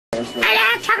I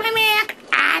like chocolate milk.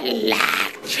 I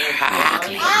like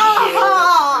chocolate.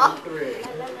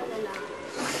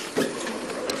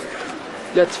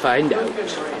 Let's find out.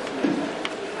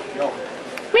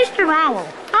 Mr. Owl,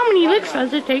 how many licks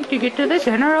does it take to get to the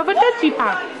center of a Tootsie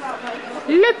Pop?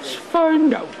 Let's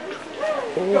find out.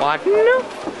 1,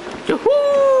 2,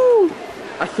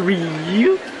 A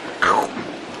 3.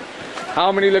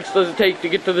 How many licks does it take to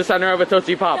get to the center of a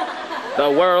Tootsie Pop? The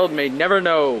world may never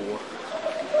know.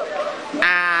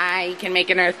 I can make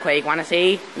an earthquake. Wanna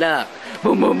see? Look.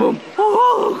 Boom, boom, boom.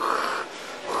 Oh.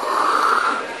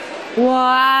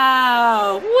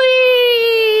 Wow.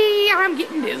 Whee! I'm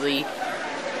getting dizzy.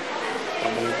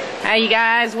 Hey, you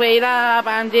guys, wait up.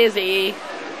 I'm dizzy.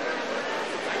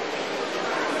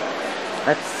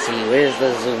 Let's see, where's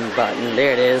the zoom button?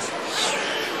 There it is.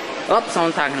 Oh,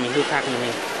 someone's talking to me. Who's talking to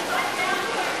me?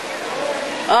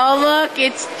 Oh, look,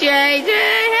 it's JJ.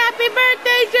 Happy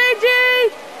birthday, JJ.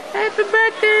 Happy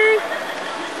birthday.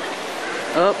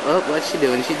 Oh, what's she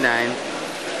doing? She's dying.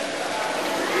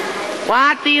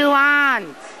 What do you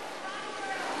want?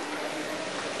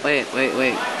 Wait.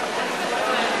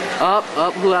 Oh,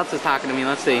 who else is talking to me?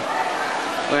 Let's see.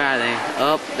 Where are they?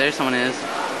 Oh, there someone is.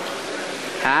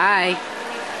 Hi.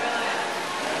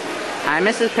 Hi,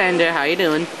 Mrs. Pender. How you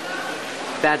doing?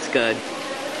 That's good.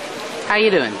 How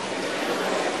you doing?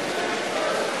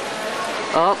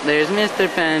 Oh, there's Mr.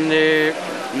 Pender.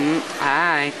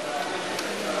 Hi.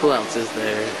 Who else is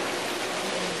there?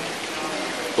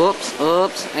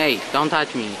 Oops. Hey, don't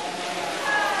touch me.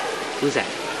 Who's that?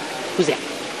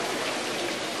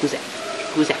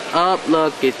 Oh,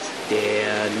 look, it's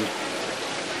Dan.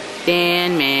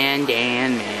 Dan man.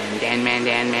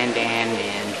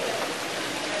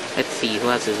 Let's see, who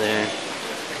else is there?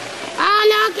 Oh,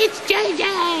 look, it's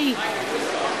JJ.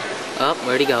 Oh,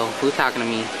 where'd he go? Who's talking to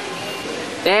me?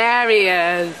 There he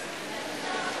is.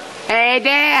 Hey,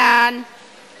 Dan.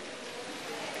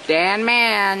 Dan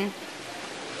man.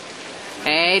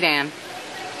 Hey, Dan.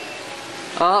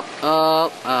 Oh.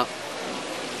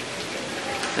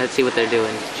 Let's see what they're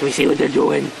doing. Should we see what they're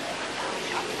doing?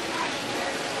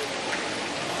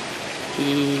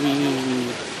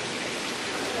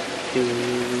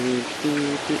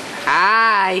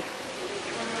 Hi.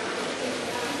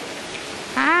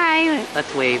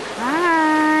 Let's wave.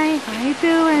 Hi. How you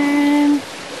doing?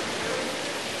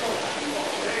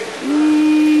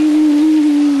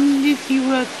 Just you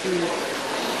look through.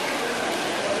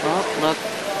 Oh, look.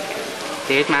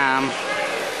 There's Mom.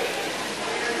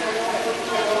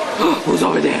 Who's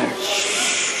over there?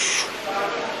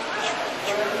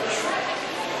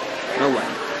 No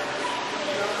one.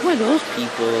 Who are those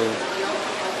people?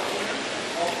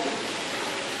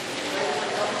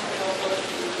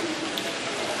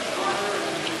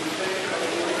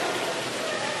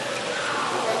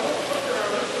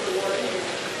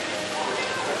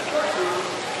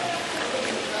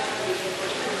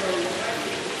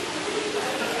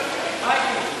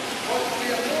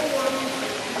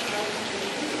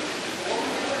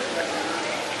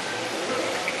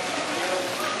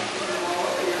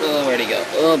 Oh, where'd he go?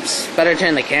 Oops. Better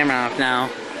turn the camera off now.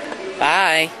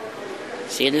 Bye.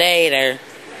 See you later.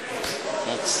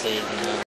 Let's see now.